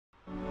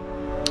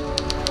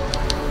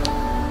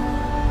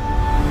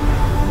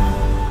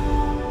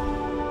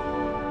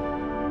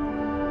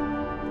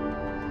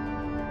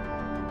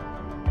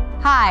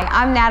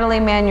Hi, I'm Natalie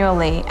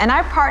Manueli, and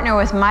I partner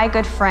with my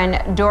good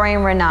friend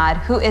Dorian Renaud,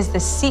 who is the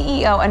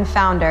CEO and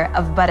founder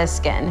of Buttah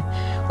Skin.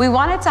 We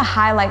wanted to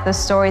highlight the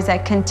stories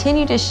that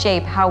continue to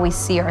shape how we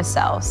see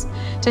ourselves,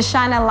 to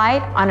shine a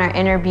light on our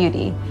inner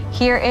beauty.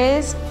 Here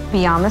is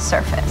Beyond the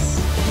Surface.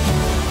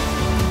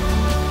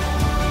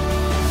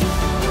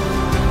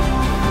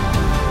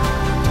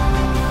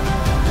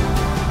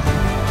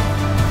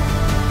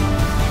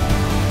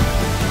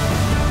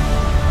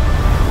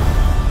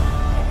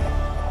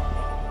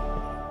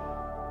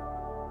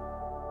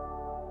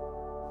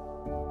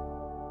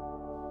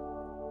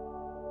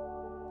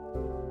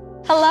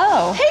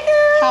 Hello. Hey,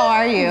 girl. How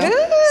are you?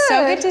 Good.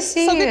 So good to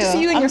see you. So good to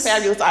see you and your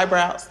fabulous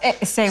eyebrows.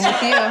 Same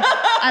with you.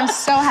 I'm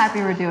so happy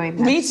we're doing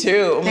this. Me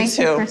too. Thank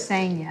you for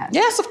saying yes.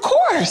 Yes, of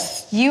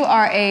course. You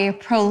are a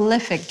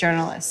prolific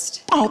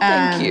journalist. Oh,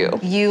 thank you.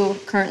 You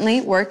currently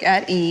work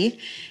at E!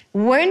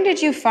 When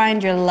did you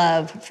find your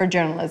love for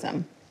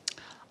journalism?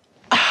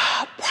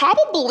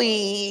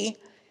 Probably,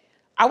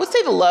 I would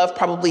say the love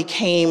probably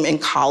came in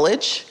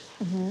college.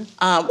 Mm-hmm.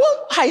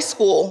 Well, high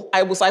school.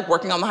 I was like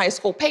working on the high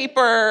school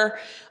paper.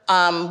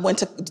 Went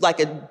to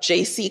like a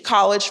JC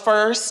college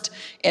first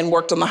and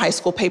worked on the high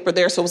school paper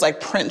there. So it was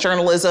like print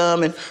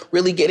journalism and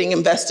really getting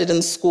invested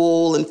in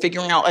school and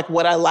figuring out like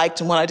what I liked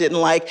and what I didn't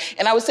like.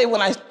 And I would say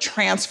when I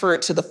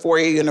transferred to the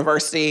four-year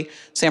university,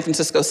 San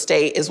Francisco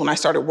State, is when I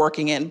started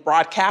working in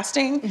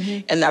broadcasting.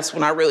 Mm-hmm. And that's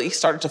when I really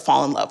started to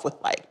fall in love with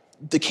like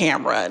the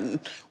camera and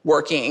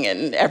working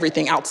and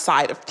everything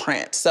outside of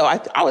print. So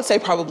I would say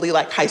probably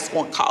like high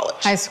school and college.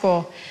 High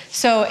school.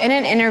 So in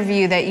an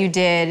interview that you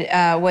did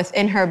with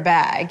In Her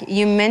Bag,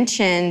 you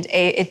mentioned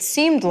it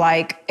seemed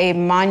like a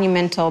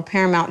monumental,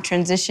 paramount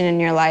transition in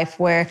your life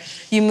where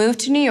you moved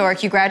to New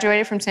York, you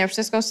graduated from San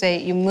Francisco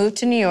State, you moved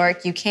to New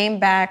York, you came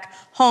back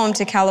home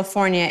to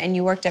California and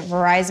you worked at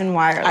Verizon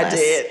Wireless. I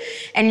did.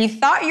 And you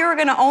thought you were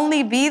gonna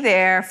only be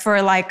there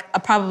for like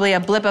probably a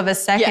blip of a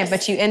second, yes.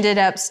 But you ended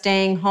up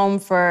staying home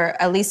for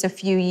at least a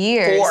few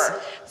years.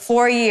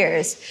 4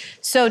 years.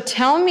 So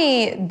tell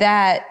me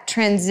that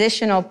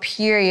transitional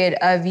period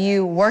of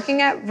you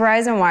working at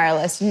Verizon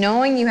Wireless,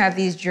 knowing you have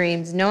these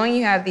dreams, knowing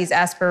you have these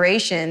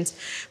aspirations,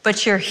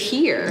 but you're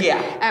here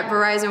at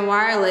Verizon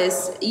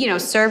Wireless, you know,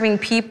 serving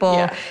people.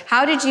 Yeah.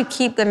 How did you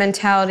keep the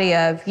mentality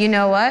of, you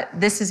know what,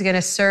 this is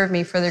gonna serve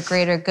me for the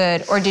greater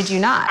good, or did you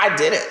not? I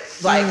didn't.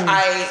 Like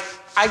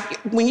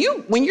when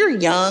you're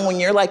young, when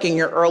you're like in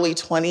your early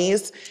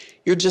 20s,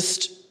 you're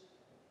just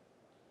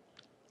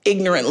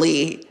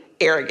ignorantly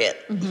arrogant.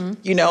 Mm-hmm.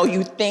 You know,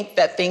 you think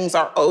that things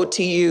are owed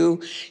to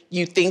you.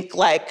 You think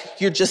like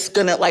you're just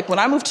gonna, like when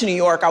I moved to New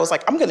York, I was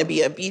like, I'm gonna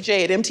be a VJ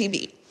at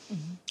MTV. Mm-hmm.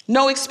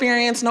 No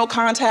experience, no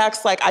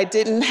contacts. Like I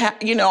didn't have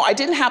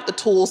the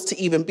tools to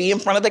even be in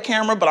front of the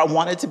camera, but I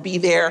wanted to be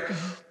there,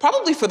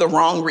 probably for the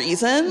wrong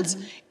reasons.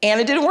 Mm-hmm. And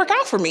it didn't work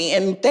out for me.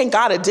 And thank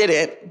God it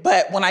didn't.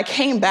 But when I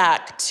came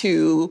back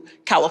to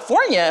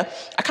California,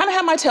 I kind of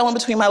had my tail in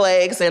between my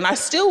legs. And I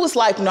still was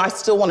like, no, I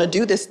still want to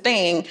do this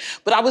thing.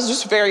 But I was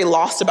just very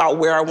lost about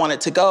where I wanted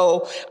to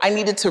go. I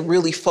needed to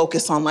really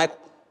focus on like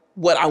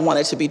what I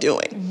wanted to be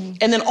doing. Mm-hmm.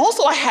 And then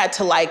also I had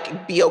to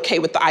like be okay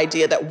with the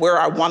idea that where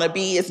I want to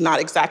be is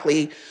not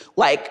exactly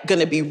like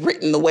going to be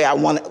written the way I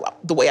want it,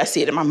 the way I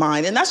see it in my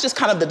mind. And that's just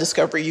kind of the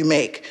discovery you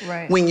make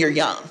when you're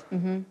young.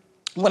 Mm-hmm.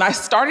 When I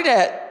started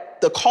at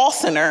the call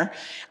center,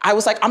 I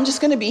was like, I'm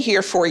just gonna be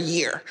here for a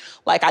year.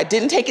 Like I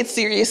didn't take it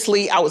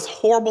seriously. I was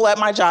horrible at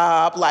my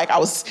job. Like I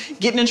was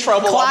getting in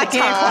trouble all the time.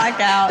 Clock in, clock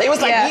out. They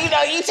was like, you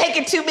know, you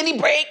taking too many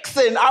breaks.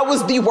 And I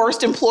was the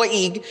worst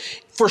employee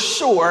for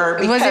sure.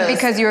 Was it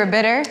because you were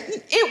bitter?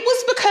 It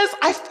was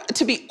because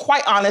to be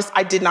quite honest,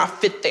 I did not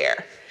fit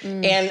there.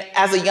 Mm. And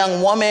as a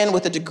young woman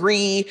with a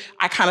degree,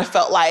 I kind of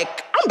felt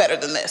like I'm better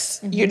than this,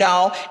 you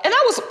know? And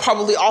that was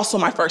probably also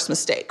my first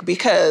mistake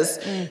because,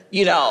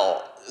 you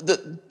know,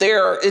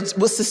 it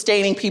was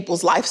sustaining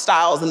people's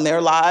lifestyles and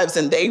their lives,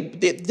 and it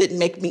didn't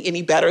make me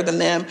any better than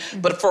them.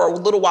 Mm-hmm. But for a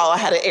little while, I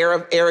had an air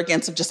of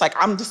arrogance of just like,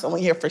 I'm just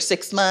only here for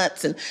 6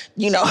 months, and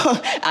you know,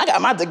 I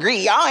got my degree.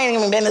 Y'all ain't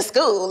even been to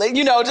school, and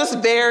you know, just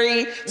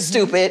very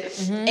stupid.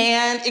 Mm-hmm.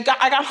 And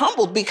I got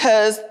humbled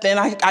because then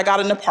I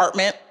got an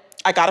apartment.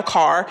 I got a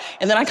car,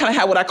 and then I kind of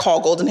had what I call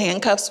golden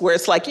handcuffs, where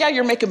it's like, yeah,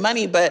 you're making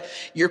money, but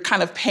you're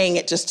kind of paying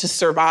it just to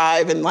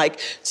survive and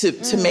like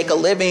to make a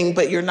living,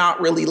 but you're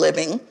not really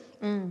living.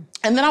 Mm.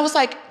 And then I was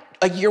like,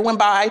 a year went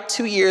by,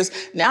 2 years.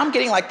 Now I'm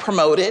getting like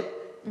promoted.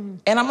 Mm.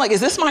 And I'm like,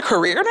 is this my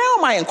career now?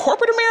 Am I in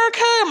corporate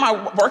America? Am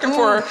I working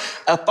for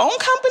a phone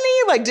company?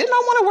 Like, didn't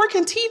I want to work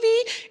in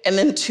TV? And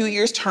then 2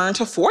 years turned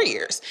to 4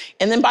 years.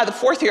 And then by the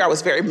 4th year, I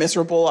was very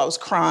miserable. I was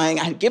crying.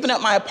 I had given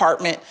up my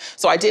apartment,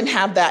 so I didn't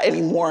have that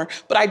anymore.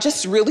 But I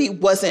just really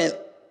wasn't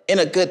in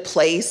a good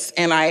place.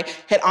 And I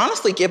had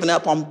honestly given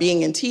up on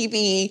being in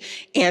TV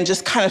and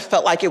just kind of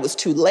felt like it was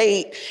too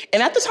late.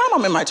 And at the time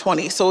I'm in my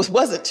 20s, so it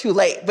wasn't too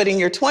late. But in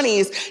your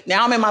 20s,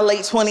 now I'm in my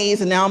late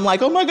 20s and now I'm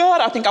like, oh my God,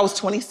 I think I was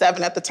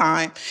 27 at the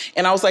time.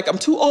 And I was like, I'm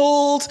too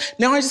old.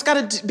 Now I just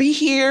gotta be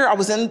here. I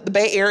was in the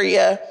Bay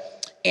Area.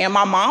 And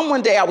my mom,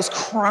 one day I was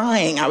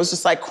crying. I was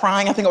just like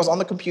crying. I think I was on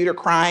the computer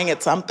crying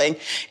at something.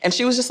 And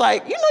she was just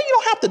like, you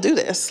don't have to do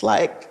this.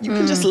 Like, you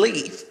can just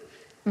leave.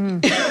 You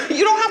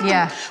don't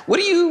have to. What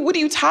are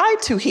you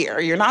tied to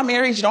here? You're not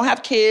married. You don't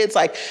have kids.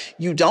 Like,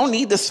 you don't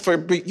need this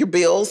for your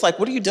bills. Like,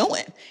 what are you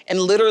doing? And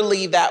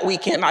literally that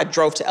weekend I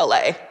drove to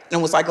LA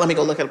and was like, let me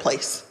go look at a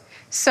place.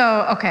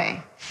 So,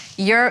 okay.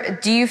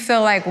 Do you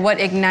feel like what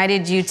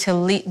ignited you to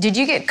leave? Did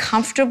you get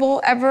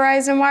comfortable at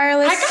Verizon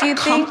Wireless, do you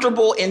think? I got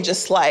comfortable in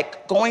just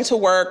like going to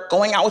work,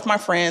 going out with my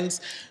friends,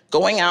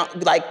 going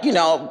out, like,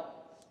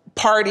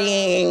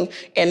 partying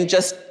and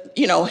just,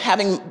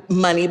 having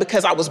money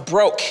because I was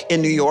broke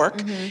in New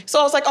York. So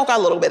I was like, got a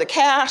little bit of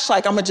cash.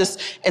 Like, I'm gonna just,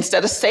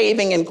 instead of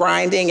saving and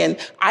grinding. And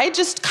I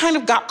just kind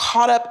of got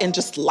caught up in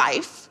just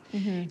life.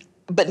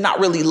 But not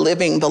really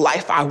living the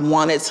life I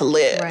wanted to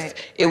live.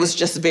 It was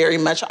just very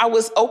much, I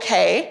was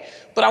okay,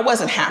 but I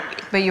wasn't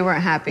happy. But you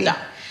weren't happy? No.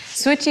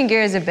 Switching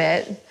gears a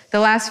bit, the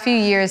last few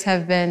years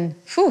have been,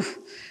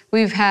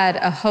 we've had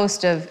a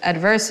host of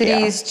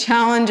adversities,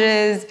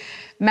 challenges,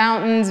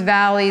 mountains,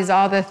 valleys,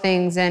 all the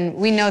things. And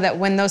we know that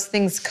when those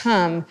things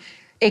come,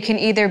 it can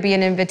either be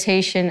an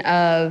invitation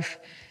of,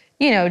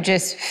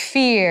 just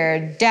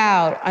fear,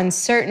 doubt,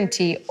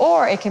 uncertainty,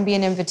 or it can be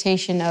an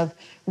invitation of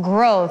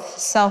growth,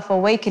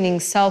 self-awakening,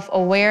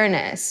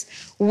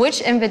 self-awareness.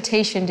 Which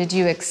invitation did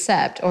you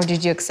accept, or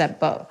did you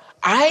accept both?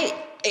 I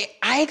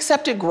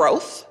accepted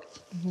growth.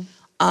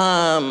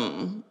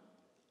 Probably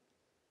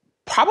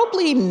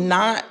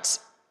not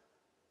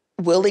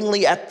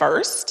willingly at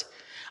first.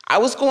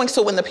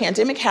 So when the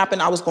pandemic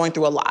happened, I was going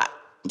through a lot.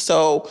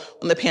 So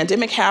when the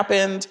pandemic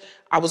happened,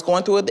 I was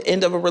going through the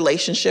end of a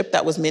relationship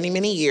that was many,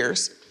 many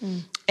years.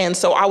 And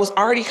so I was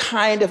already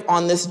kind of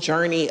on this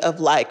journey of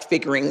like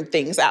figuring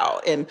things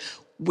out and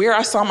where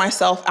I saw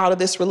myself out of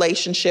this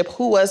relationship.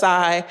 Who was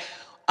I?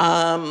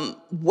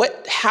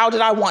 How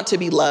did I want to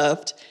be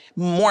loved?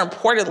 More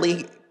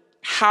importantly,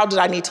 how did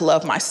I need to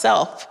love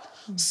myself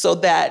so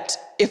that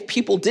if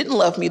people didn't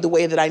love me the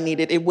way that I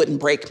needed, it wouldn't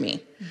break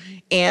me.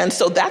 And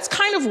so that's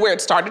kind of where it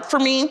started for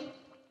me.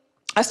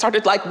 I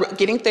started like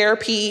getting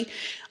therapy,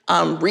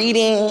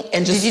 reading,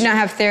 and just— Did you not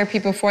have therapy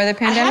before the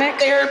pandemic? I had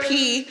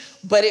therapy,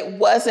 but it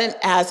wasn't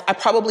as— I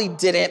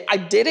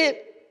did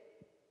it,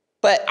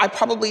 but I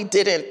probably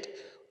didn't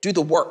do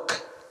the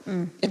work,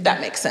 if that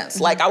makes sense.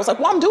 Like, I was like,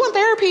 well, I'm doing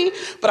therapy,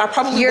 but I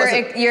probably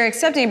wasn't— You're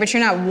accepting it, but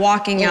you're not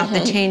walking out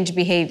the change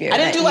behavior. I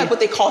didn't do like what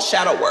they call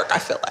shadow work, I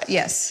feel like.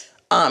 Yes.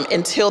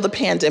 Until the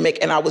pandemic,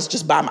 and I was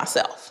just by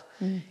myself.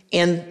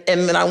 And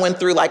then I went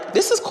through like,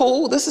 this is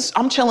cool.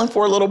 I'm chilling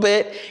for a little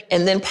bit.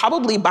 And then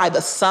probably by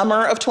the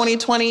summer of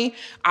 2020,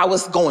 I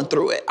was going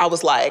through it. I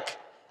was like,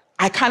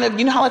 I kind of,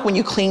 how like when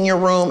you clean your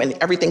room and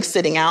everything's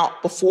sitting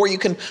out before you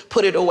can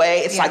put it away,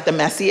 it's like the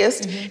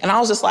messiest. And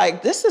I was just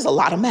like, this is a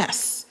lot of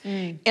mess.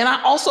 And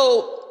I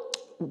also,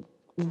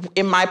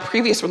 in my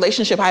previous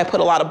relationship, I had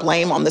put a lot of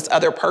blame on this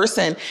other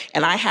person.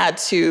 And I had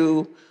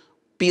to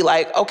be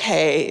like,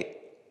 okay,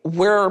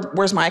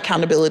 where's my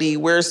accountability?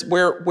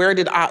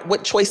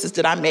 What choices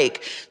did I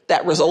make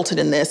that resulted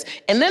in this?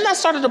 And then that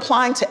started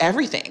applying to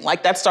everything.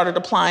 Like, that started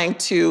applying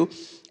to—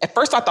 at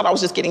first I thought I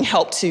was just getting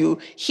help to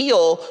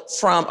heal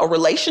from a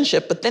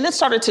relationship, but then it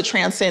started to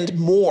transcend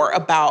more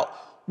about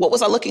what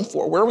was I looking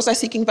for? Where was I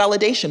seeking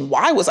validation?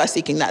 Why was I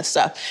seeking that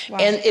stuff? Wow.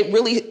 And it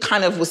really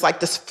kind of was like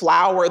this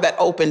flower that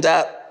opened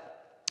up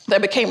that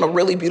became a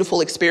really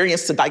beautiful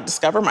experience to like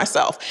discover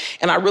myself.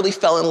 And I really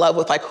fell in love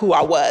with like who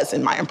I was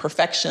and my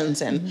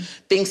imperfections and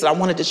things that I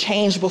wanted to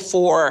change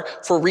before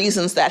for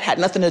reasons that had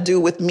nothing to do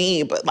with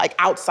me, but like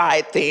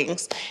outside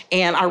things.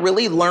 And I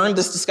really learned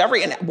this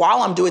discovery. And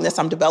while I'm doing this,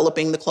 I'm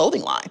developing the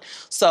clothing line.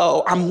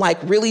 So I'm like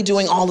really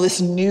doing all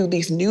these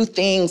new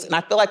things. And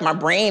I feel like my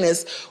brain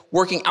is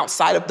working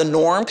outside of the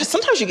norm, because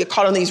sometimes you get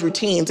caught in these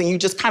routines and you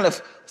just kind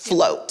of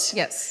float.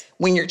 Yes.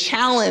 When you're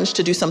challenged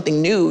to do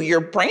something new,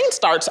 your brain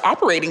starts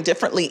operating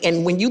differently.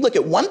 And when you look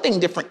at one thing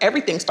different,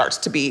 everything starts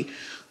to be—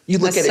 you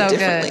look at it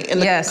differently.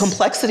 And the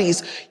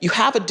complexities, you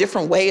have a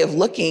different way of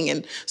looking.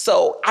 And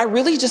so I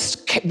really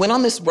just went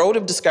on this road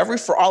of discovery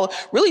for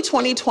really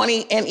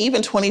 2020 and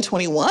even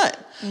 2021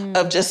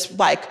 of just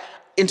like—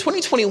 in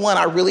 2021,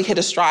 I really hit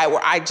a stride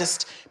where I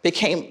just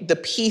became the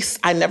peace.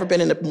 I'd never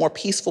been in a more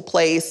peaceful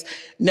place,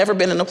 never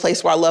been in a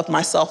place where I loved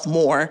myself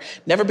more,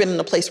 never been in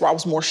a place where I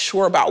was more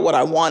sure about what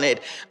I wanted.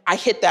 I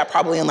hit that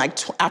probably in like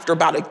after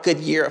about a good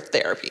year of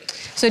therapy.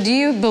 So do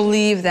you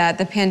believe that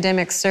the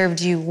pandemic served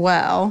you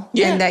well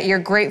and that you're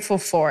grateful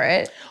for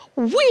it?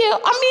 Well,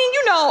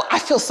 I mean, I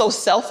feel so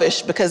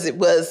selfish because it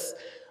was—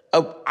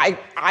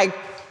 I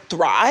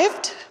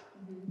thrived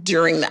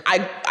during that.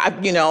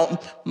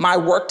 My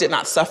work did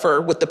not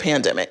suffer with the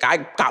pandemic.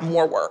 I got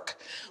more work.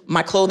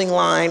 My clothing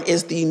line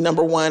is the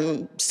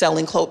 #1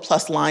 selling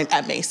plus line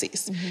at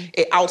Macy's.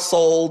 It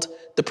outsold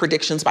the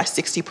predictions by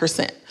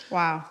 60%.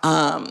 Wow.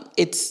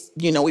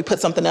 We put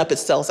something up, it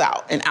sells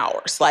out in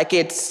hours. Like,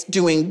 it's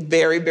doing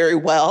very, very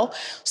well.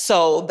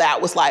 So that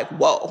was like,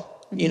 whoa,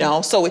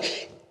 So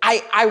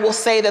I will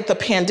say that the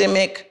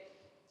pandemic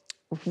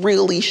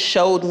really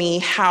showed me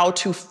how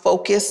to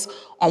focus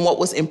on what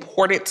was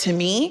important to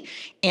me.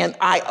 And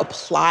I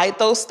applied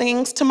those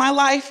things to my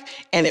life,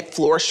 and it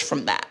flourished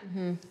from that.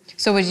 Mm-hmm.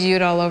 So would you do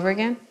it all over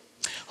again?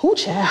 Ooh,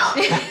 child.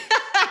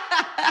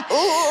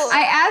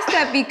 I asked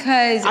that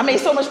because I made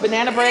so much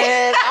banana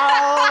bread.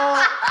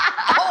 Oh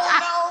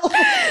no.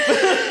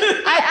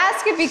 I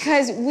ask it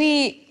because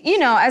we,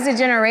 as a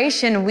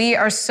generation, we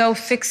are so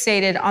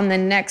fixated on the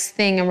next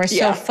thing, and we're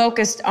so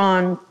focused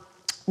on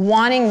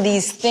wanting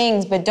these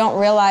things, but don't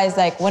realize,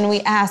 like, when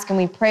we ask and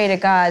we pray to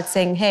God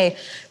saying, hey,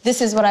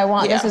 this is what I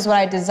want, this is what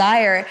I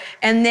desire,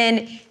 and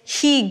then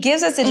he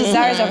gives us the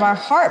desires of our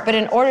heart, but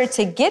in order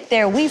to get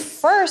there, we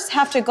first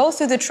have to go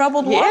through the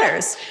troubled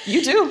waters.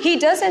 You do. He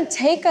doesn't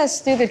take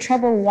us through the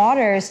troubled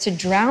waters to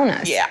drown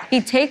us. Yeah. He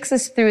takes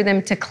us through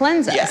them to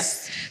cleanse us.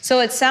 Yes.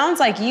 So it sounds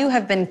like you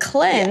have been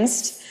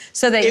cleansed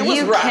so that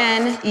you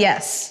can,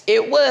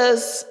 It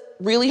was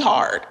really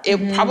hard.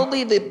 It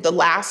probably the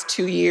last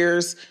 2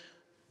 years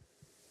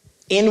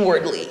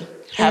inwardly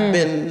have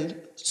been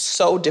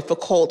so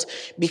difficult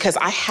because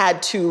I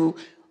had to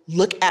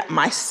look at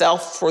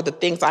myself for the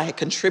things I had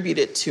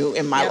contributed to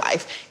in my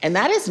life. And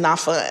that is not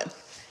fun.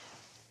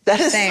 That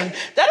is not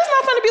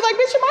fun to be like,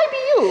 bitch, it might be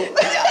you.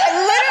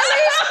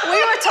 Literally, we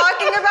were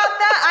talking about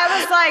that. I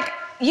was like,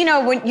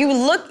 when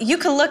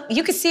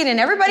you could see it in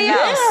everybody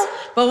else.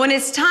 But when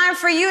it's time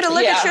for you to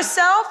look at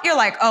yourself, you're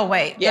like, oh,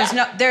 wait,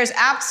 there's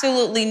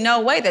absolutely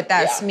no way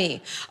that's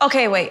me.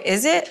 Okay, wait,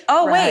 is it?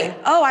 Oh, wait,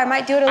 I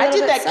might do it a little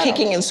bit. I did that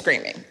kicking and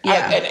screaming.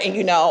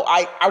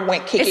 I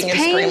went kicking and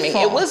screaming.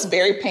 It was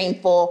very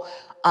painful.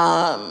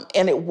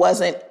 And it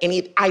wasn't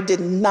I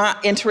did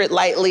not enter it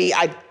lightly.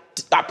 I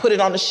put it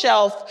on the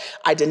shelf.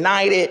 I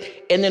denied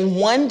it. And then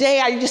one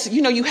day I just,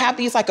 you have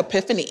these like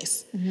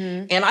epiphanies.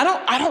 And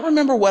I don't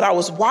remember what I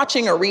was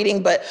watching or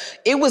reading, but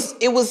it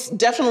was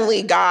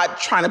definitely God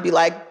trying to be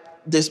like,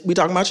 we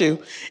talking about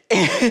you.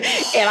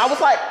 And I was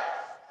like,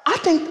 I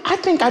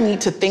think I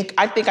need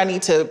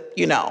to,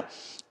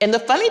 And the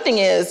funny thing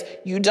is,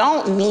 you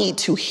don't need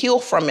to heal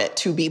from it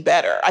to be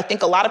better. I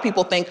think a lot of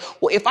people think,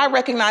 well, if I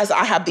recognize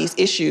I have these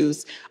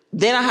issues,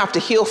 then I have to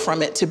heal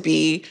from it to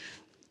be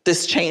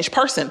this changed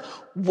person.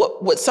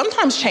 What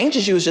sometimes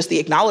changes you is just the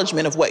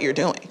acknowledgement of what you're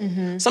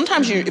doing.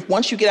 Sometimes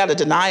once you get out of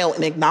denial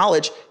and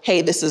acknowledge,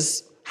 hey, this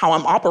is how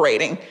I'm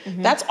operating,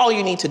 that's all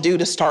you need to do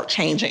to start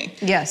changing.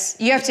 Yes,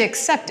 you have to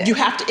accept it. You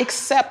have to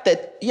accept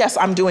that, yes,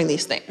 I'm doing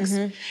these things.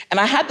 And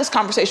I had this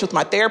conversation with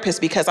my therapist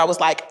because I was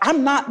like,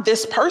 I'm not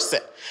this person.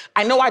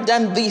 I know I've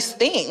done these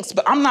things,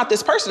 but I'm not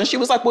this person. And she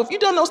was like, well, if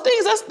you've done those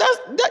things, you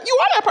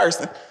are that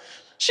person.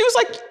 She was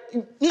like,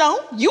 no,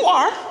 you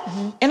are.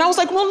 And I was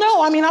like, well,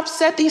 no, I mean, I've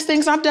said these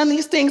things, I've done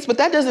these things, but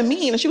that doesn't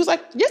mean. And she was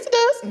like, yes, it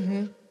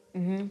does.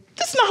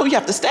 That's not who you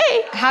have to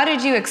stay. How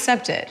did you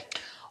accept it?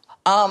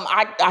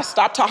 I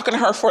stopped talking to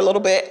her for a little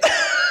bit.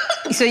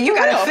 So you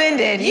got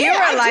offended. Yeah,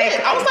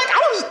 I was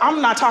like,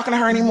 I'm not talking to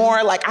her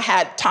anymore. Like, I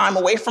had time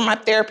away from my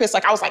therapist.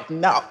 Like, I was like,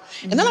 no.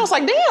 And then I was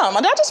like, damn,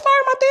 did I just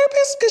fire my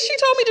therapist because she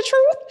told me the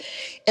truth?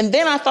 And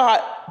then I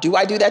thought, do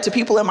I do that to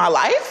people in my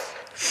life?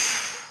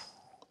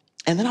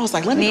 And then I was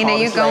like, let me call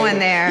Nina, you going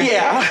there.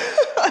 Yeah.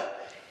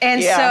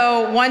 And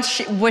so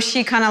was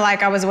she kind of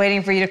like, I was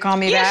waiting for you to call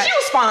me back? Yeah, she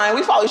was fine.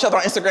 We follow each other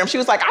on Instagram. She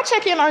was like, I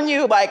check in on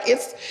you. Like,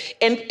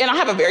 and I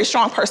have a very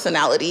strong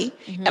personality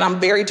and I'm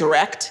very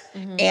direct.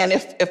 And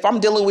if I'm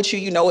dealing with you,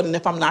 you know it. And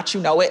if I'm not, you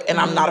know it. And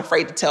I'm not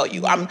afraid to tell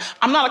you. I'm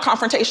not a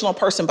confrontational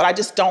person, but I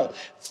just don't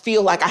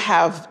feel like I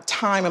have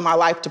time in my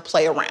life to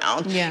play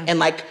around and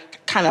like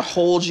kind of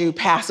hold you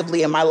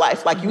passively in my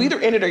life. Like, you either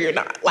in it or you're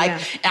not. Like,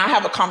 and I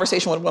have a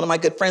conversation with one of my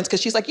good friends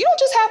because she's like, you don't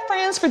just have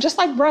friends for just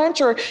like brunch,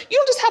 or you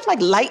don't just have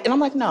like light. And I'm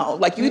like, no,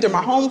 like, you either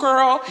my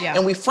homegirl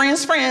and we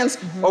friends,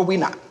 or we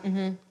not.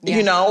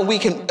 We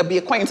can be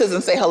acquaintances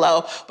and say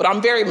hello, but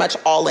I'm very much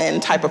all in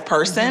type of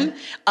person.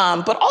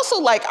 But also,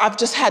 like, I've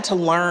just had to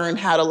learn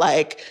how to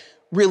like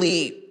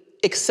really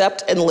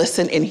accept and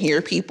listen and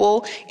hear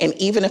people. And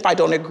even if I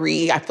don't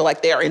agree, I feel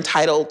like they are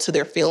entitled to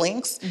their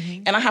feelings.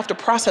 And I have to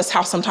process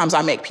how sometimes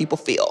I make people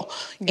feel.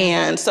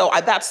 And so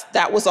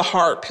that was a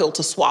hard pill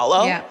to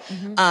swallow.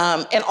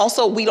 And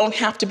also, we don't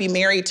have to be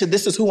married to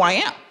this is who I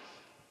am.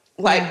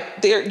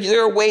 Like,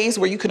 there are ways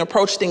where you can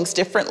approach things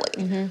differently.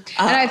 And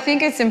I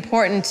think it's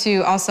important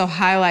to also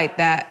highlight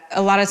that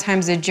a lot of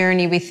times the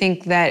journey, we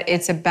think that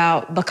it's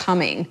about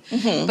becoming,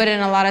 but in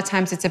a lot of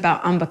times it's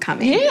about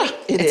unbecoming.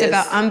 It's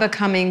about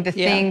unbecoming the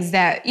things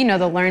that,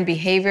 the learned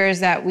behaviors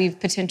that we've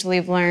potentially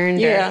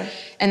learned.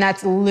 And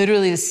that's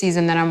literally the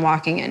season that I'm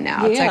walking in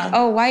now. It's like,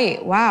 oh,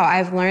 wait, wow,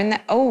 I've learned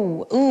that.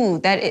 Oh, ooh,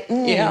 that,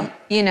 And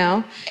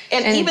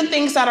even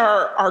things that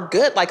are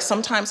good. Like,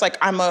 sometimes, like,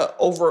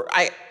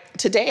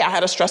 today I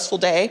had a stressful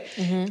day,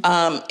 and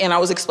I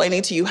was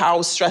explaining to you how I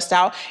was stressed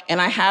out, and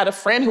I had a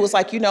friend who was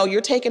like,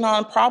 you're taking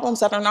on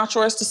problems that are not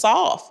yours to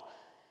solve.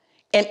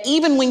 And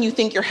even when you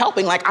think you're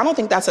helping, like, I don't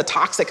think that's a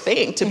toxic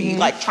thing to be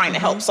like trying to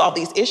help solve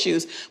these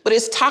issues, but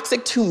it's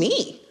toxic to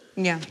me.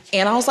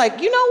 And I was like,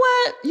 you know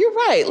what? You're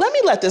right. Let me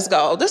let this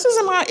go. This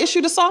isn't my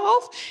issue to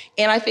solve.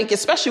 And I think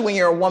especially when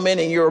you're a woman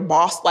and you're a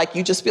boss, like,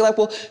 you just feel like,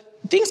 well,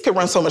 things could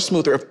run so much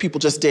smoother if people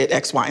just did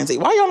X, Y, and Z.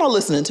 Why y'all not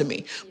listening to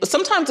me? But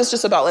sometimes it's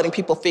just about letting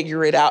people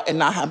figure it out and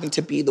not having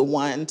to be the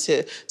one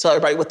to tell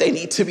everybody what they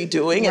need to be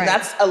doing. And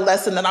that's a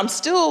lesson that I'm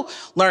still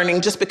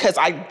learning just because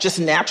I just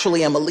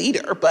naturally am a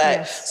leader.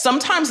 But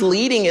sometimes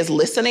leading is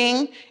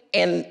listening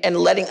and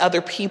letting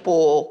other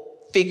people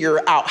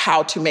figure out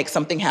how to make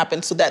something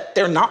happen so that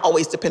they're not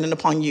always dependent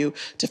upon you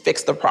to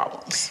fix the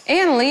problems.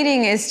 And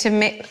leading is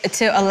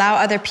to allow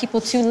other people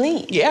to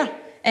lead. Yeah.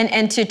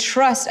 And to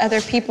trust other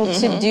people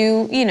to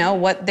do, you know,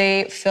 what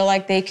they feel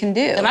like they can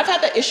do. And I've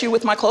had that issue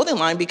with my clothing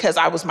line because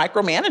I was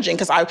micromanaging,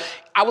 because I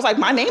was like,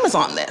 my name is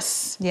on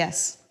this.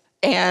 Yes.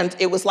 And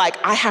it was like,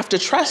 I have to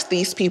trust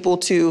these people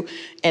to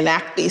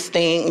enact these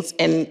things.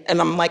 And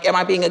I'm like, am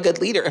I being a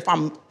good leader if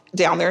I'm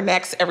down their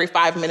necks every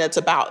 5 minutes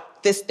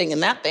about this thing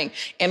and that thing?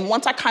 And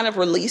once I kind of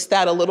released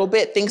that a little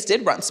bit, things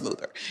did run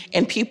smoother.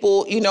 And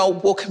people, you know,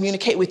 will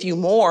communicate with you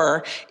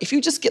more if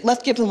you just give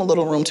them a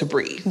little room to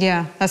breathe.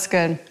 Yeah, that's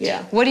good.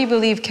 Yeah. What do you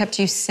believe kept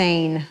you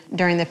sane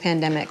during the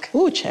pandemic?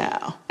 Ooh,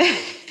 child.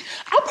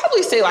 I'll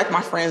probably say like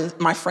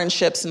my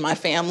friendships and my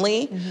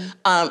family,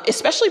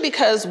 especially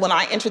because when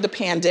I entered the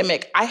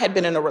pandemic, I had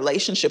been in a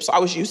relationship, so I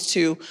was used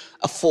to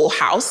a full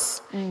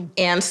house.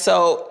 And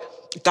so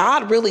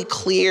God really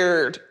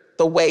cleared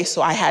the way,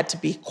 so I had to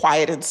be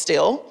quiet and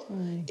still.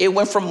 It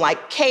went from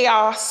like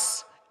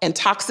chaos and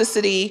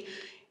toxicity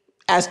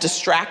as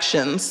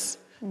distractions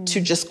to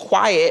just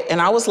quiet.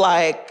 And I was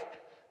like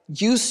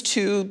used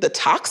to the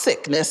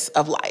toxicness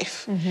of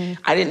life.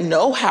 I didn't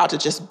know how to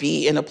just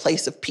be in a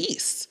place of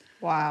peace.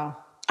 Wow.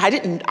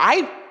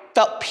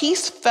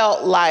 Peace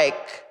felt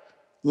like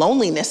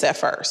loneliness at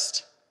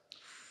first.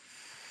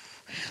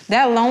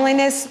 That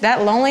loneliness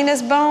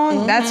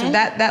bone,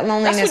 that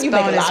loneliness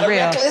bone is real.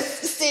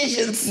 Reckless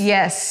decisions.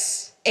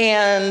 Yes.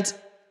 And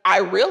I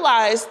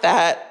realized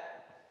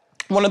that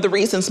one of the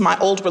reasons my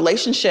old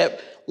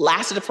relationship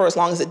lasted for as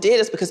long as it did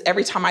is because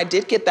every time I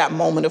did get that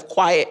moment of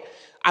quiet,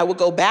 I would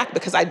go back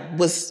because I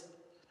was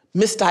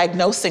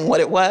misdiagnosing what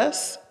it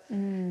was.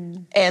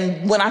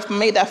 And when I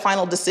made that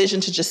final decision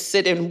to just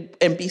sit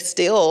and be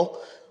still,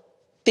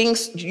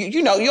 things,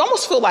 you know, you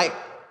almost feel like,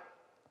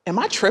 am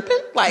I tripping?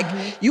 Like,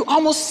 you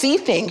almost see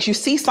things, you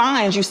see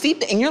signs,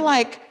 and you're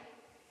like,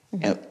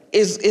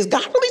 is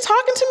God really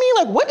talking to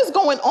me? Like, what is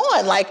going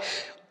on? Like,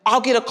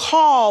 I'll get a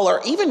call,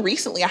 or even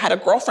recently I had a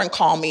girlfriend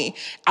call me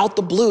out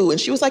the blue,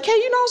 and she was like, hey,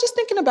 you know, I was just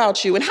thinking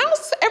about you, and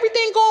how's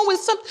everything going with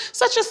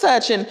such and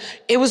such? And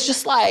it was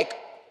just like,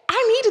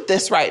 I needed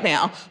this right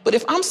now. But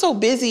if I'm so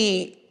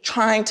busy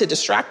trying to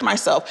distract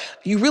myself,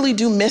 you really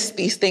do miss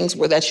these things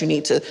that you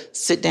need to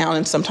sit down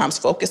and sometimes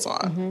focus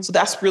on. So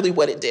that's really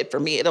what it did for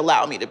me. It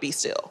allowed me to be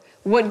still.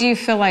 What do you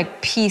feel like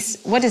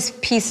what does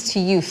peace to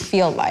you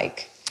feel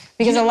like?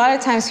 Because a lot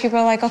of times people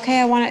are like, okay,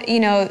 I want to,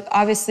 you know,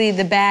 obviously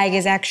the bag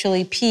is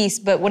actually peace,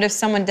 but what if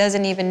someone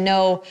doesn't even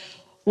know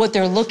what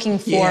they're looking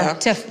for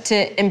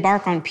to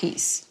embark on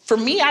peace? For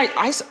me,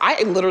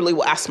 I literally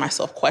will ask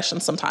myself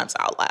questions sometimes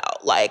out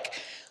loud, like,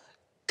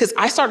 because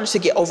I started to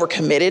get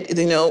overcommitted.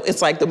 You know,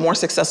 it's like the more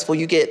successful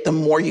you get, the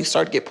more you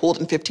start to get pulled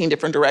in 15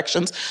 different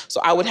directions. So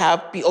I would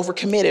be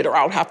overcommitted, or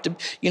I would have to,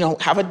 you know,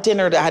 have a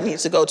dinner that I needed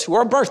to go to,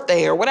 or a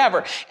birthday or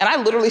whatever. And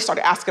I literally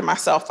started asking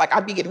myself, like,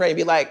 I'd be getting ready to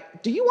be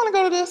like, do you want to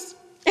go to this?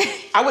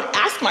 I would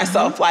ask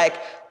myself, like,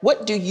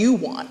 what do you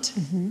want?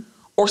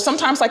 Or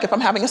sometimes, like, if I'm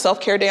having a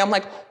self-care day, I'm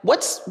like,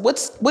 what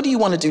do you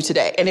want to do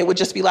today? And it would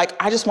just be like,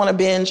 I just want to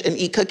binge and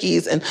eat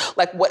cookies, and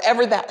like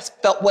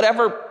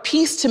whatever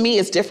peace to me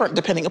is different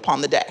depending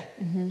upon the day.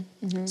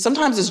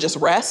 Sometimes it's just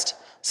rest.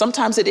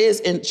 Sometimes it is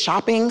in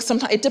shopping.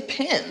 Sometimes it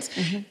depends.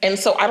 And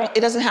so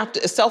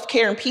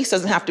self-care and peace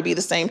doesn't have to be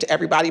the same to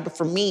everybody. But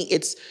for me,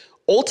 it's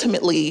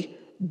ultimately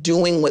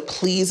doing what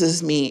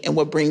pleases me and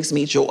what brings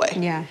me joy.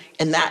 Yeah.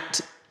 And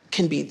that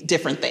can be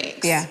different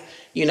things. Yeah.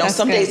 You know,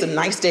 some days a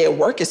nice day at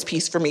work is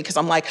peace for me because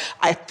I'm like,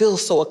 I feel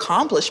so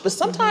accomplished. But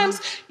sometimes,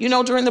 you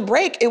know, during the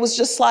break, it was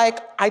just like,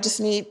 I just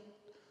need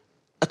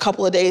a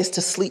couple of days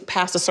to sleep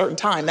past a certain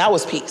time. That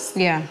was peace.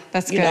 Yeah,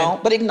 that's good. You know,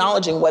 but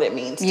acknowledging what it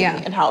means to me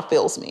and how it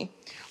feels me.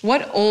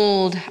 What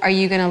old are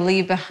you going to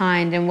leave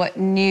behind, and what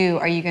new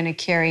are you going to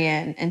carry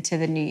into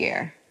the new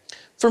year?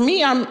 For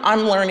me,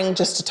 I'm learning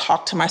just to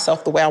talk to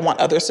myself the way I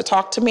want others to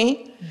talk to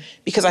me,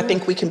 because I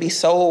think we can be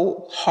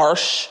so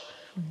harsh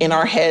in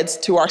our heads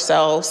to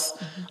ourselves.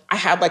 I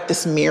have like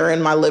this mirror in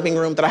my living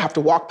room that I have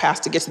to walk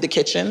past to get to the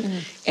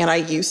kitchen. And I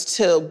used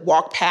to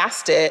walk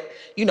past it,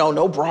 you know,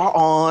 no bra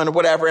on or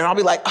whatever. And I'll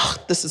be like, oh,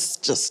 this is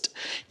just,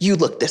 you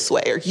look this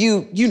way, or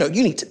you know,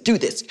 you need to do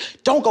this.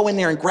 Don't go in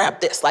there and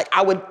grab this. Like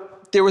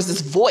there was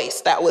this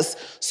voice that was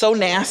so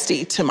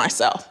nasty to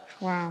myself.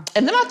 Wow.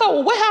 And then I thought,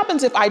 well, what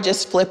happens if I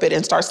just flip it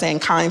and start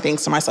saying kind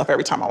things to myself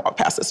every time I walk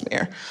past this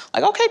mirror?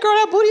 Like, okay, girl,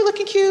 that booty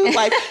looking cute.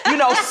 Like, you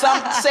know,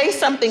 say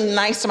something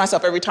nice to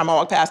myself every time I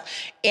walk past.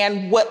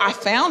 And what I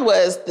found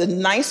was the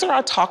nicer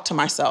I talked to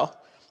myself,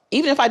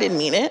 even if I didn't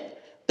mean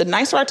it, the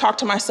nicer I talked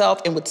to myself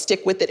and would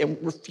stick with it and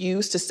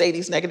refuse to say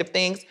these negative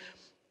things,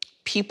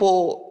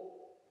 people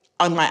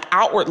on my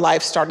outward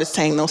life started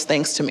saying those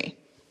things to me.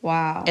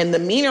 Wow. And the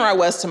meaner I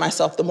was to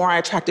myself, the more I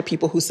attracted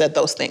people who said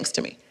those things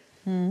to me.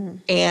 Mm-hmm.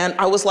 And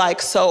I was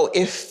like, so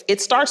if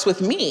it starts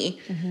with me,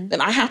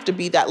 then I have to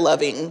be that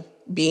loving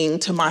being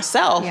to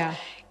myself. Yeah.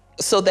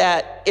 So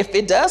that if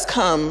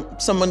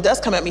someone does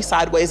come at me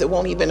sideways, it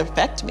won't even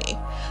affect me.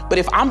 But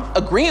if I'm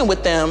agreeing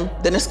with them,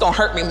 then it's gonna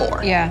hurt me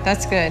more. Yeah,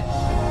 that's good.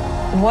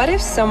 What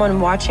if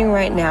someone watching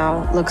right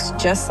now looks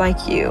just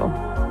like you,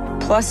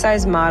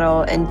 plus-size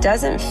model, and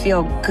doesn't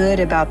feel good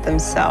about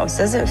themselves,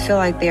 doesn't feel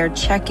like they are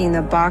checking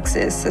the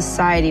boxes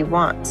society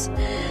wants?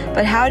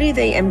 But how do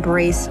they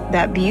embrace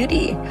that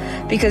beauty?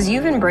 Because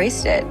you've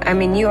embraced it. I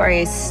mean, you are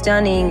a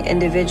stunning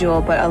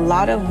individual, but a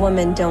lot of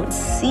women don't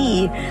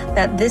see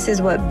that this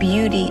is what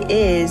beauty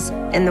is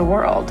in the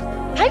world.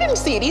 I didn't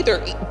see it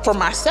either for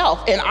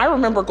myself. And I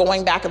remember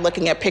going back and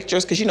looking at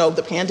pictures, because,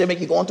 the pandemic,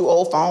 you're going through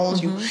old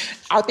phones.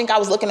 I think I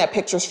was looking at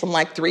pictures from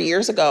like 3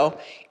 years ago,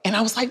 and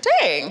I was like,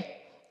 dang,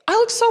 I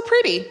look so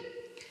pretty.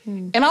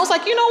 And I was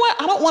like, you know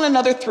what? I don't want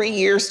another 3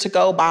 years to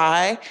go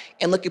by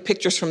and look at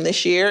pictures from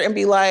this year and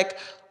be like,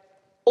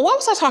 what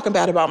was I talking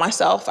about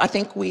myself? I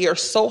think we are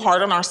so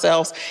hard on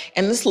ourselves,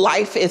 and this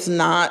life is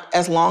not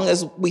as long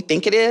as we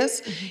think it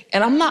is.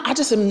 And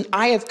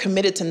I have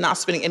committed to not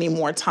spending any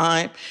more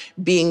time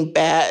being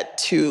bad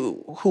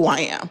to who I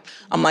am.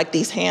 I'm like,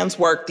 these hands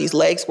work, these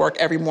legs work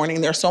every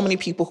morning. There are so many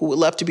people who would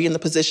love to be in the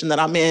position that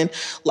I'm in.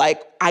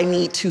 Like, I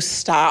need to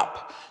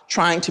stop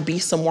trying to be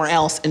somewhere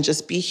else and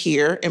just be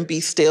here and be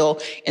still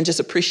and just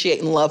appreciate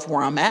and love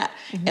where I'm at.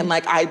 And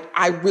like,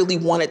 I really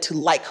wanted to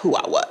like who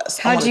I was.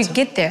 How'd you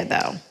get there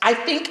though? I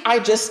think I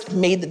just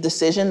made the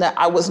decision that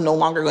I was no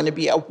longer going to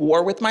be at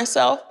war with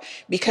myself,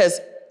 because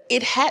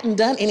it hadn't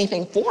done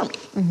anything for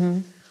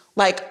me.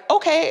 Like,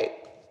 okay,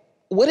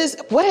 what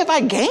have I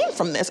gained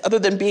from this other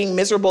than being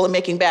miserable and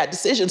making bad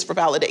decisions for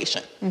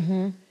validation?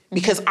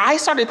 Because I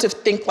started to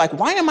think like,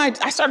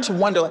 I started to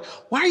wonder, like,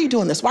 why are you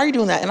doing this? Why are you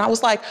doing that? And I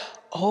was like,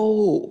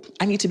 oh,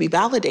 I need to be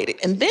validated.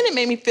 And then it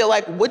made me feel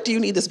like, what do you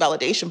need this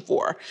validation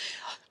for?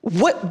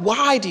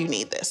 Why do you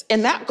need this?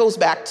 And that goes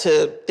back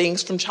to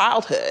things from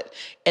childhood.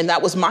 And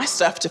that was my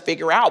stuff to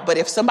figure out. But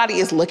if somebody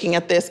is looking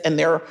at this and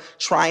they're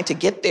trying to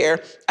get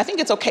there, I think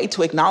it's okay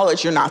to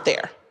acknowledge you're not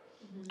there.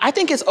 I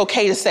think it's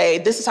okay to say,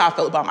 this is how I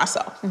feel about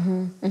myself.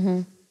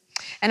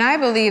 And I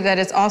believe that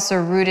it's also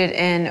rooted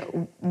in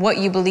what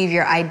you believe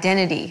your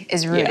identity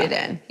is rooted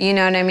in. You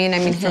know what I mean? I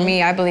mean, for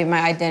me, I believe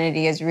my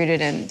identity is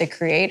rooted in the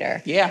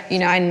Creator. Yeah.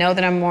 I know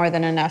that I'm more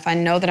than enough. I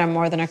know that I'm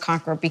more than a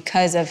conqueror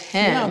because of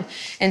Him. Yeah.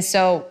 And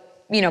so,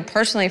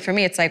 personally for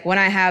me, it's like when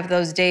I have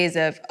those days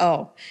of,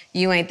 oh,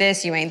 you ain't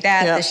this, you ain't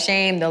that, the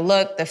shame, the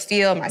look, the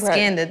feel, my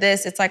skin, the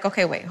this, it's like,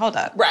 okay, wait, hold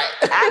up. Right.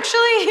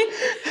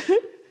 Actually,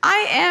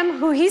 I am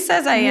who He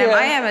says I am. Yeah.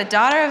 I am a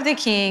daughter of the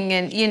King,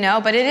 and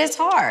but it is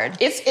hard.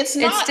 It's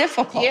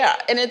difficult. Yeah,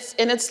 and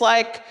it's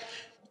like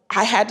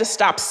I had to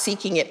stop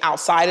seeking it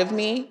outside of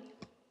me,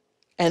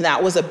 and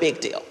that was a big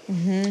deal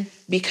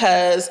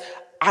because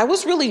I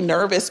was really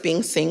nervous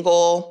being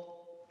single.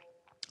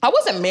 I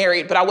wasn't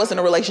married, but I was in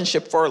a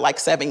relationship for like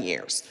 7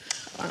 years.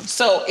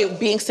 So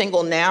being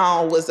single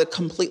now was a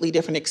completely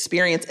different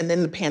experience, and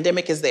then the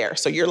pandemic is there.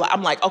 So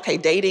I'm like, okay,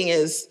 dating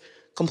is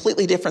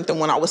completely different than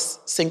when I was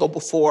single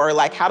before.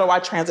 Like, how do I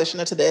transition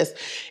into this?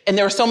 And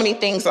there were so many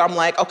things that I'm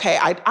like, okay,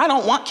 I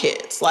don't want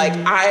kids. Like,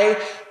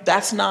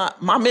 that's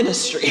not my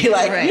ministry.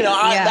 Like,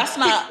 that's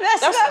not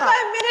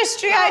my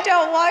ministry. I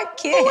don't want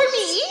kids. For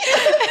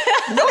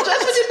me. No judgment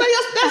to anybody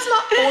else. That's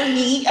not for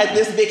me at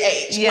this big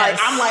age. Yes.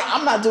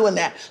 I'm not doing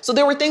that. So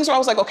there were things where I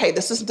was like, okay,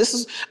 this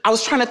is, I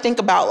was trying to think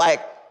about like,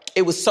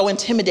 it was so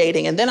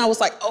intimidating. And then I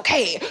was like,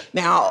 okay,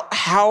 now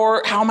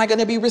how am I going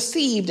to be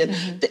received? And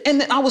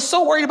and then I was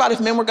so worried about if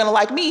men were going to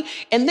like me.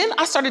 And then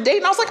I started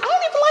dating. I was like, I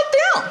don't even like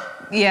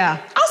them. Yeah.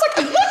 I was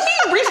like, let me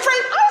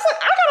reframe. I was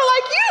like, I gotta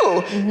like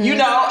you,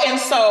 And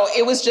so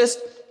it was just,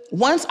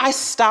 once I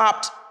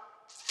stopped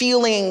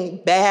feeling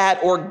bad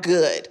or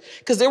good,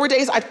 because there were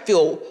days I'd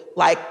feel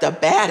like the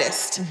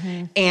baddest.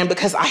 And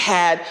because I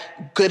had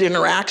good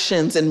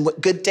interactions and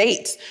good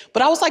dates,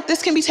 but I was like,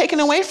 this can be taken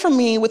away from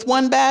me with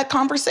one bad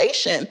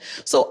conversation.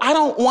 So I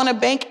don't want to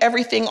bank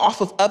everything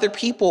off of other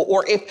people,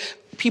 or if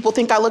people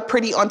think I look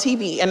pretty on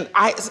TV. And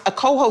a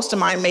co-host of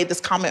mine made this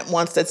comment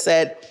once that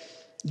said,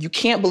 you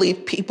can't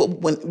believe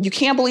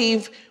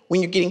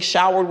when you're getting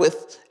showered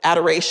with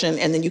adoration,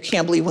 and then you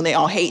can't believe when they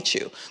all hate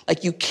you.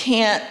 Like, you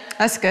can't.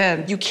 That's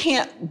good. You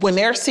can't, when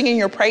they're singing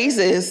your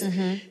praises,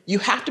 you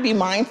have to be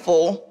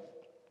mindful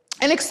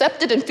and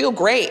accept it and feel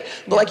great.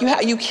 But like,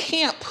 you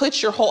can't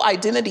put your whole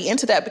identity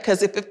into that,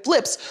 because if it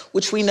flips,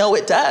 which we know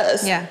it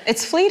does. Yeah,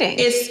 it's fleeting.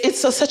 It's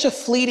such a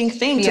fleeting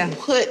thing to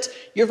put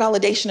your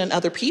validation in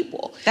other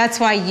people. That's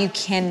why you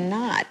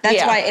cannot.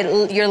 That's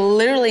why you're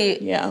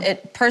literally,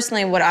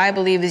 personally, what I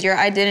believe is your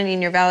identity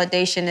and your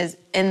validation is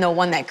in the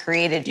one that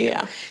created you.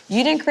 Yeah.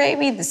 You didn't create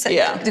me,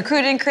 the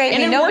crew didn't create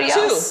me, nobody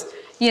else.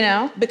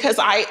 Because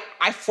I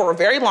for a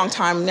very long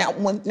time now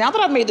that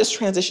I've made this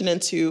transition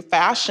into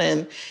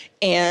fashion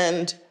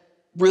and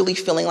really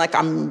feeling like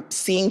I'm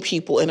seeing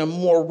people in a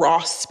more raw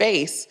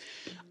space,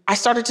 I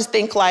started to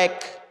think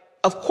like,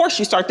 of course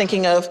you start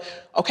thinking of,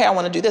 okay, I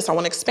want to do this, I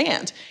want to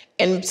expand.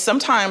 And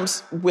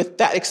sometimes with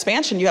that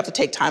expansion, you have to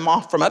take time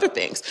off from other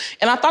things.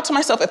 And I thought to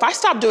myself, if I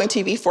stop doing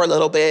TV for a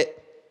little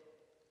bit,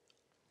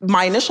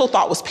 my initial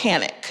thought was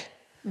panic.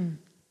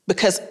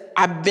 Because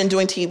I've been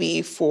doing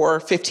TV for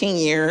 15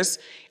 years.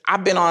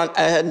 I've been on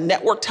a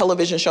network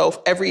television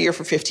show every year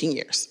for 15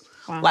 years.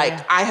 Wow, like,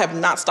 yeah. I have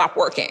not stopped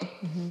working.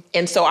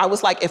 And so I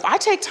was like, if I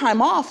take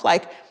time off,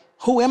 like,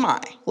 who am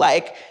I?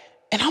 Like,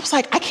 and I was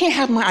like, I can't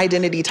have my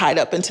identity tied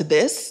up into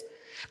this.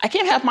 I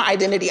can't have my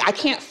identity. I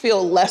can't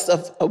feel less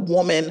of a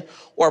woman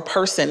or a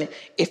person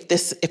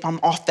if I'm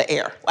off the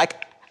air.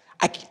 Like,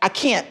 I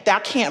can't,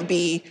 that can't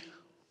be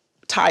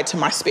tied to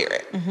my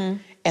spirit.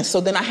 And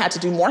so then I had to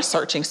do more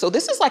searching. So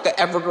this is like an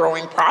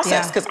ever-growing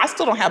process because I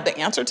still don't have the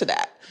answer to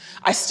that.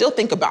 I still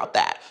think about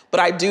that. But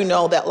I do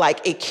know that,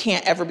 like, it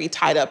can't ever be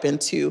tied up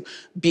into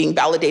being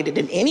validated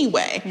in any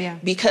way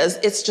because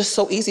it's just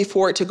so easy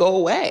for it to go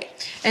away.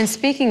 And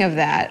speaking of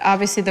that,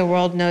 obviously the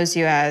world knows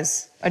you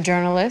as a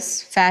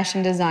journalist,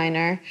 fashion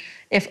designer.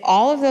 If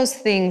all of those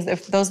things,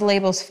 if those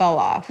labels fell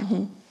off,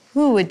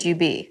 who would you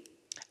be?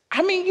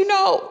 I mean, you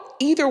know,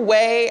 either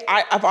way,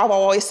 I've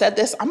always said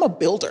this, I'm a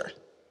builder.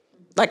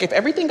 Like, if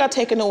everything got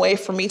taken away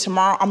from me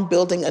tomorrow, I'm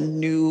building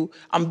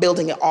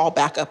it all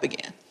back up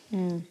again.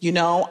 You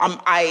know,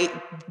 I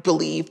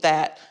believe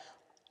that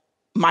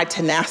my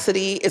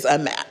tenacity is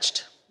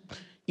unmatched.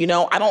 You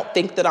know, I don't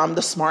think that I'm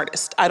the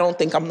smartest. I don't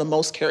think I'm the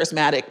most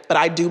charismatic, but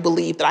I do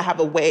believe that I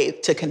have a way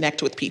to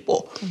connect with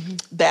people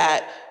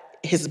that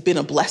has been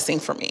a blessing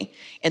for me.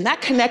 And that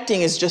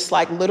connecting is just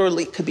like,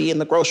 literally, it could be in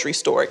the grocery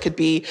store. It could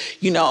be,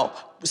 you know,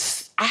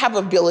 I have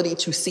ability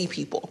to see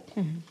people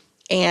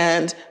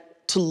and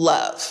to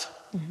love.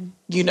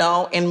 You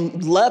know,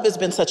 and love has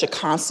been such a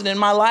constant in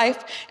my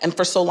life. And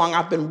for so long,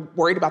 I've been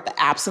worried about the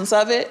absence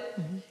of it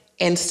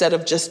instead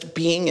of just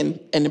being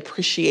and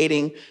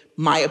appreciating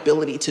my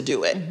ability to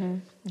do it.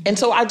 And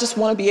so I just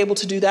want to be able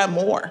to do that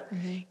more.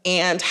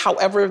 And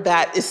however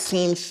that is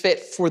seen fit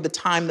for the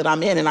time that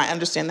I'm in, and I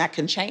understand that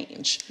can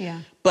change.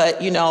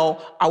 But, you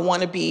know, I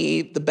want to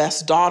be the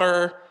best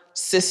daughter,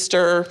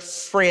 sister,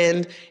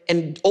 friend,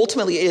 and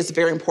ultimately it is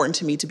very important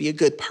to me to be a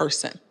good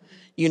person.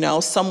 You know,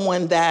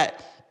 someone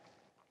that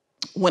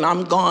when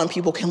I'm gone,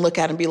 people can look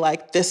at and be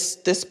like,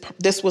 this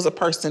was a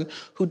person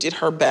who did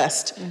her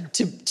best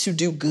to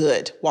do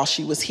good while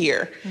she was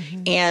here.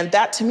 And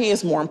that to me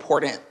is more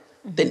important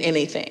than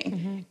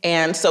anything.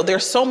 And so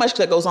there's so much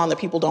that goes on that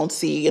people don't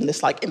see in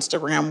this like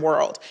Instagram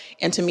world.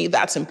 And to me,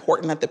 that's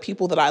important that the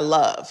people that I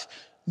love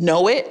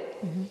know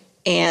it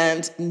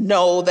and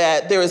know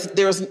that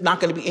there's not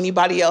going to be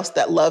anybody else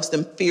that loves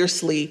them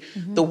fiercely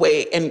the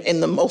way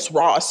in the most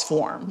rawest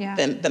form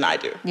than I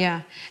do.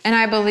 Yeah. And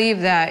I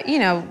believe that, you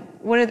know,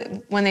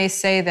 when they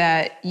say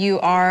that you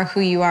are who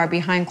you are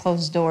behind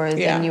closed doors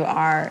than you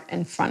are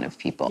in front of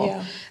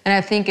people. And I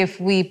think if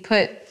we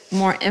put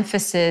more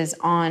emphasis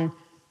on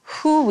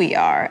who we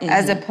are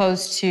as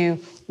opposed to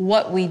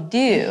what we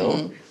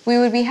do, we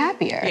would be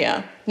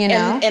happier. You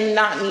know? And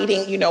not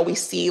needing, you know, we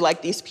see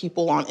like these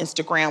people on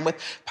Instagram with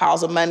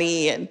piles of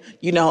money and,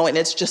 you know, and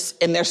it's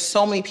just, and there's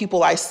so many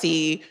people I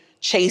see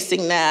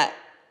chasing that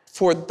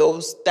for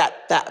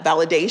that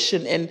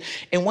validation.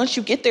 And once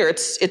you get there,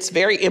 it's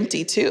very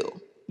empty too.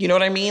 You know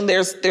what I mean?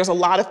 There's a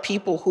lot of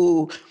people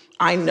who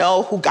I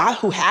know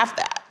who have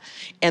that,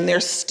 and they're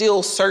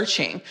still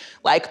searching.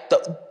 Like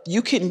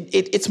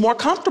it's more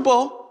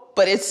comfortable,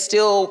 but it's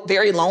still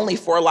very lonely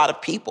for a lot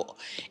of people.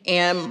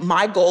 And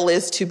my goal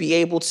is to be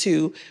able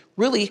to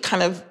really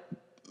kind of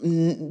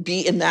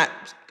be in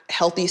that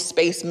healthy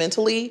space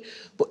mentally.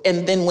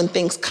 And then when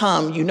things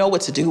come, you know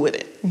what to do with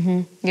it.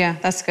 Yeah,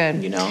 that's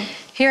good. You know?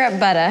 Here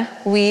at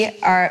Buttah, we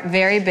are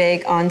very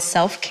big on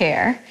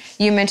self-care.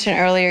 You mentioned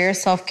earlier your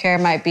self-care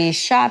might be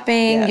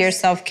shopping. Your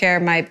self-care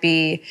might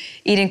be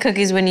eating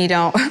cookies when you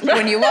want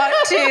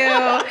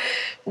to.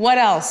 What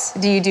else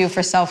do you do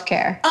for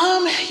self-care?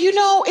 You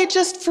know, it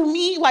just, for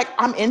me, like,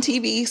 I'm in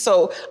TV,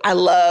 so I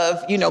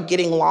love, you know,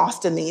 getting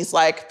lost in these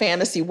like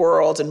fantasy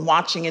worlds and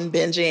watching and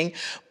binging.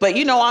 But,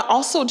 you know, I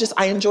also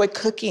I enjoy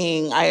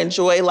cooking. I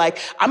enjoy, like,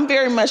 I'm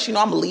very much, you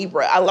know, I'm a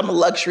Libra. I'm a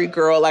luxury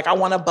girl. Like, I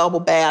want a bubble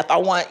bath. I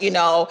want, you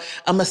know,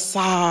 a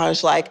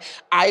massage. Like,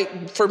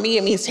 for me,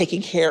 it means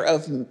taking care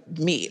of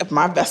me, of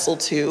my vessel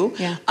too.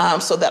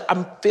 So that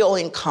I'm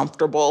feeling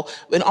comfortable.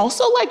 And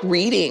also like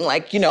reading,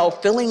 like, you know,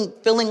 feeling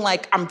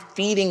like I'm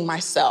feeding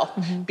myself.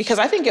 Because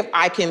I think if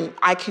I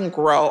can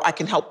grow, I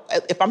can help.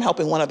 If I'm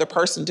helping one other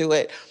person do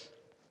it,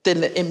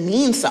 then it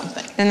means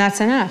something. Then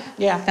that's enough.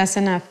 Yeah. That's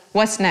enough.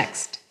 What's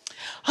next?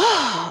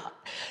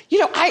 You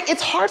know,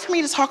 it's hard for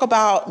me to talk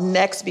about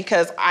next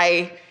because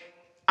I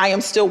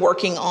am still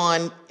working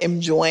on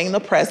enjoying the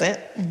present.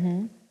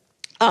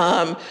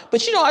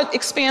 But, you know,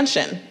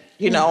 expansion.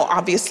 You know,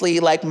 obviously,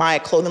 like, my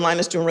clothing line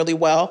is doing really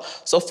well.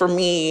 So for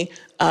me,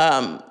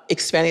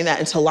 expanding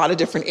that into a lot of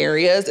different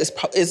areas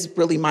is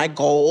really my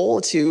goal,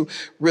 to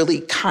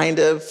really kind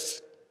of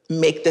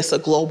make this a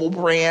global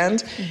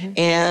brand.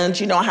 And,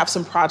 you know, I have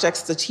some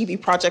projects, the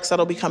TV projects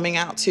that'll be coming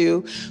out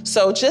too.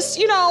 So just,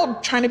 you know,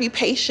 trying to be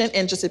patient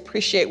and just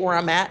appreciate where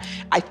I'm at.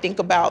 I think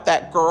about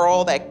that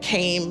girl that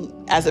came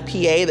as a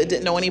PA that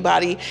didn't know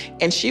anybody,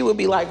 and she would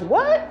be like,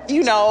 what?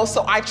 You know,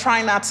 so I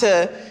try not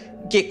to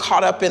get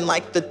caught up in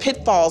like the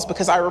pitfalls,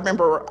 because I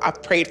remember I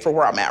prayed for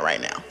where I'm at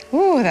right now.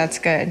 Ooh, that's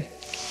good.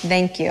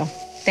 Thank you.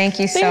 Thank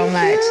you so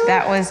much.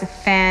 That was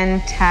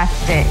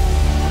fantastic.